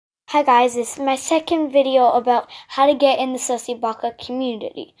Hi guys, this is my second video about how to get in the sussy baka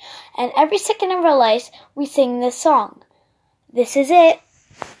community. And every second of our lives, we sing this song. This is it.